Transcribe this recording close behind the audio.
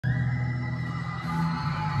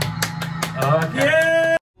okay.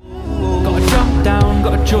 Yeah! Gotta jump down,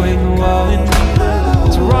 gotta join the world.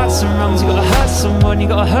 To right some wrongs, you gotta hurt someone, you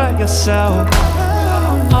gotta hurt yourself.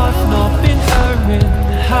 I've not been erring,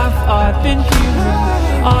 have I been human?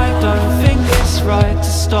 I don't think it's right to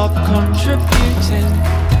stop contributing.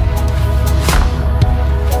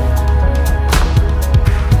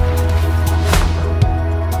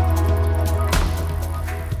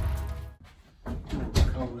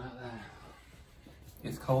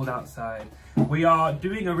 It's cold outside. We are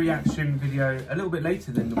doing a reaction video a little bit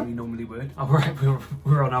later than we normally would. Oh, right,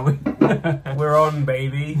 we're on, are we? We're on,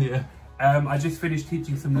 baby. Yeah. I just finished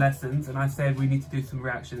teaching some lessons and I said we need to do some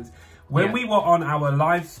reactions. When we were on our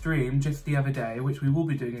live stream just the other day, which we will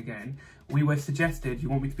be doing again, we were suggested, you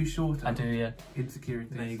want me to be shorter? I do, yeah.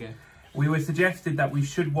 Insecurities. There you go. We were suggested that we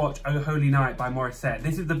should watch Oh Holy Night by Morissette.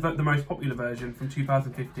 This is the most popular version from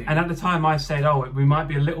 2015. And at the time I said, oh, we might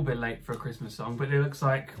be a little bit late for a Christmas song, but it looks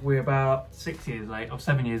like we're about 6 years late, or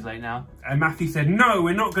 7 years late now. And Matthew said, no,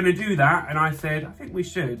 we're not going to do that. And I said, I think we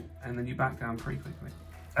should. And then you backed down pretty quickly.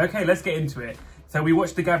 Okay, let's get into it. So we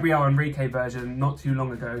watched the Gabrielle Enrique version not too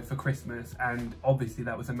long ago for Christmas, and obviously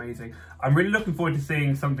that was amazing. I'm really looking forward to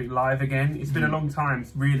seeing something live again. It's been a long time,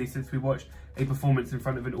 really, since we watched a performance in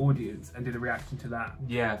front of an audience and did a reaction to that.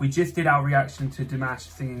 Yeah. We just did our reaction to Dimash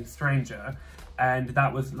singing Stranger, and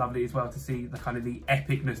that was lovely as well to see the kind of the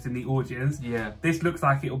epicness in the audience. Yeah. This looks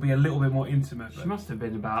like it'll be a little bit more intimate. She must have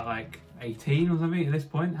been about like 18 or something at this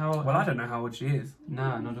point. Well, I don't know how old she is.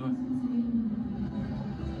 No, not at all.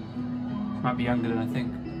 She might be younger than I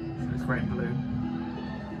think. So it's red and blue.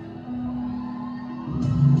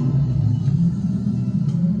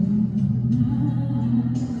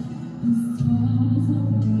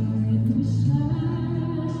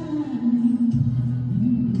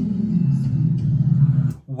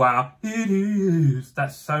 Wow, it is.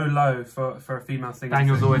 That's so low for a female singer.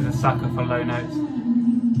 Daniel's always a sucker for low notes.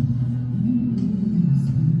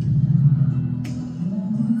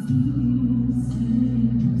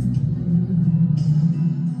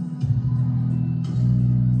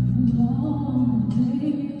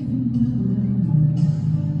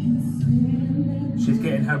 She's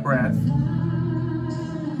getting her breath.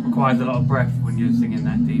 Requires a lot of breath when you're singing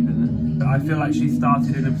that deep, isn't it? I feel like she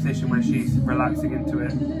started in a position where she's relaxing into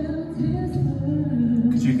it.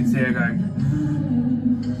 Because you can see her going.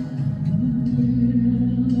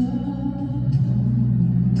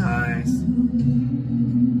 Nice.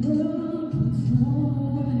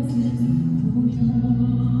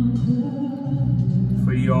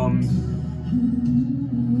 Beyond.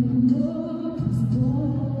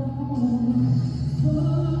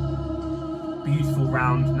 Beautiful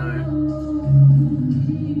round note.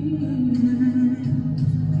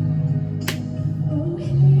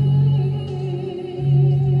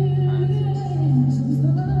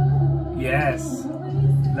 Yes.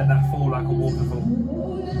 Let that fall like a waterfall.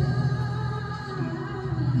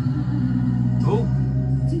 Oh.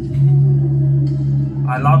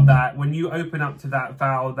 I love that. When you open up to that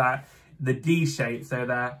vowel, that the D shape, so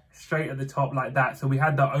they're straight at the top like that. So we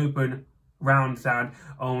had the open round sound.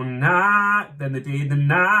 Oh, night, then the D, the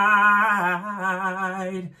night,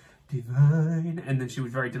 divine. And then she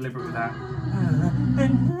was very deliberate with that.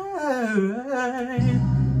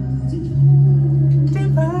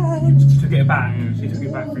 Divine. She took it back. She took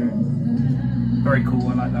it back for you. Very cool,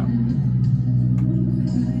 I like that.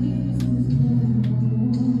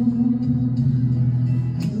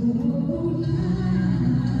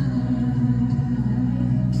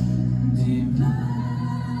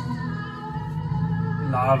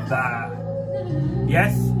 Love that.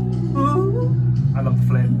 Yes. Ooh. I love the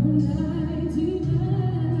flip.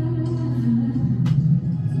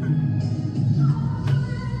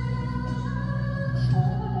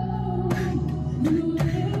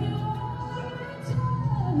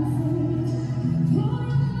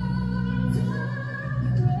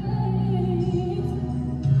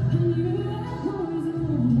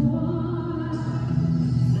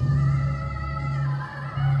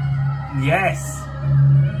 Yes.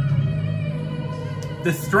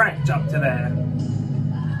 The stretch up to there.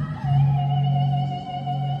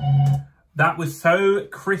 That was so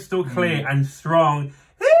crystal clear and strong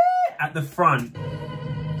at the front.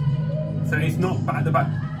 So it's not at the back.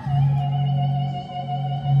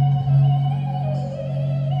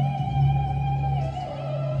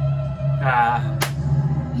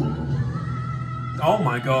 Oh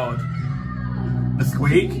my God. The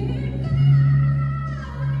squeak.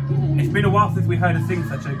 It's been a while since we heard her sing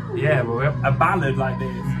such a a ballad like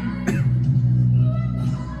this.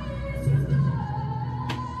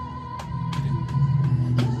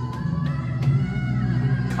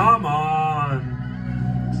 Come on.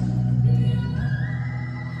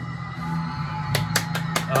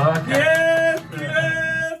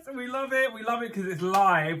 love it because it's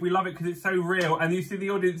live. We love it because it's so real. And you see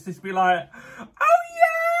the audience just be like,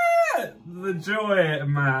 oh yeah! The joy,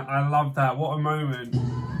 man. I love that. What a moment.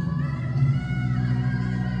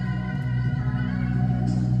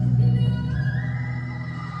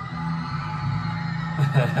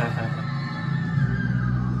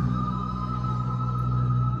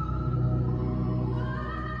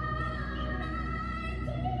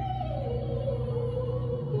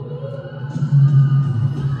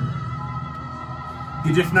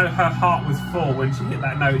 You just know her heart was full when she hit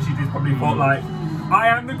that note. She just probably thought like, I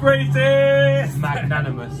am the greatest!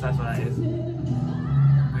 Magnanimous, that's what that is.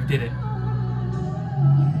 We did it.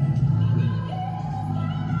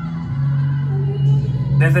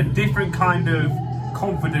 There's a different kind of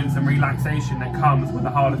confidence and relaxation that comes when the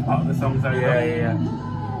hardest part of the song's over. Yeah.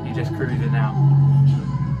 You're just cruising now.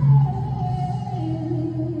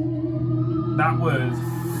 That was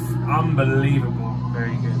unbelievable.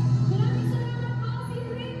 Very good.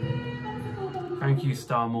 Thank you,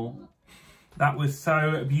 Starmall. That was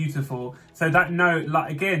so beautiful. So that note, like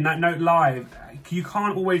again, that note live, you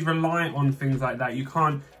can't always rely on things like that. You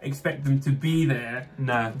can't expect them to be there.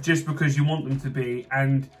 No. Just because you want them to be.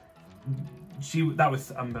 And that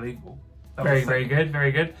was unbelievable. Very good,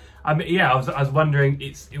 very good. Yeah, I was wondering,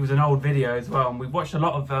 it was an old video as well, and we've watched a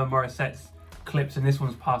lot of Morissette's clips, and this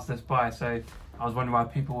one's passed us by, so I was wondering why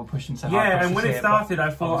people were pushing so hard. Yeah, and when it started, I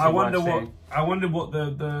thought, I wonder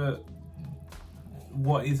what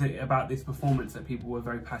what is it about this performance that people were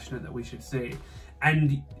very passionate that we should see.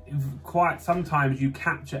 And quite sometimes you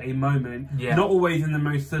capture a moment, not always in the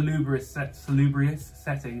most salubrious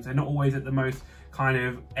settings, and not always at the most kind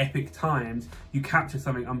of epic times. You capture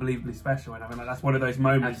something unbelievably special, and I mean, like, that's one of those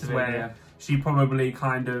moments where she probably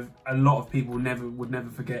kind of, a lot of people would never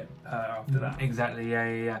forget her after that. Exactly,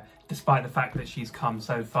 yeah. Despite the fact that she's come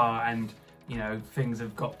so far, and you know, things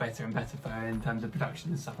have got better and better for her in terms of production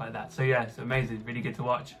and stuff like that. So yeah, it's amazing, really good to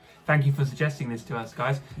watch. Thank you for suggesting this to us,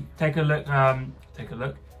 guys. Take a look.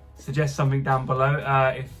 Suggest something down below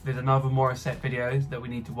if there's another Morissette videos that we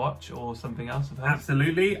need to watch or something else of hers.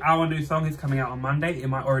 Absolutely. Our new song is coming out on Monday. It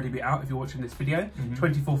might already be out if you're watching this video.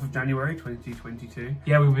 24th of January 2022.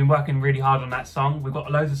 Yeah, we've been working really hard on that song. We've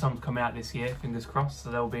got loads of songs coming out this year, fingers crossed.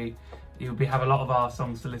 So you'll have a lot of our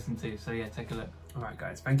songs to listen to. So yeah, take a look. All right,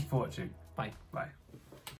 guys. Thank you for watching. Bye. Bye.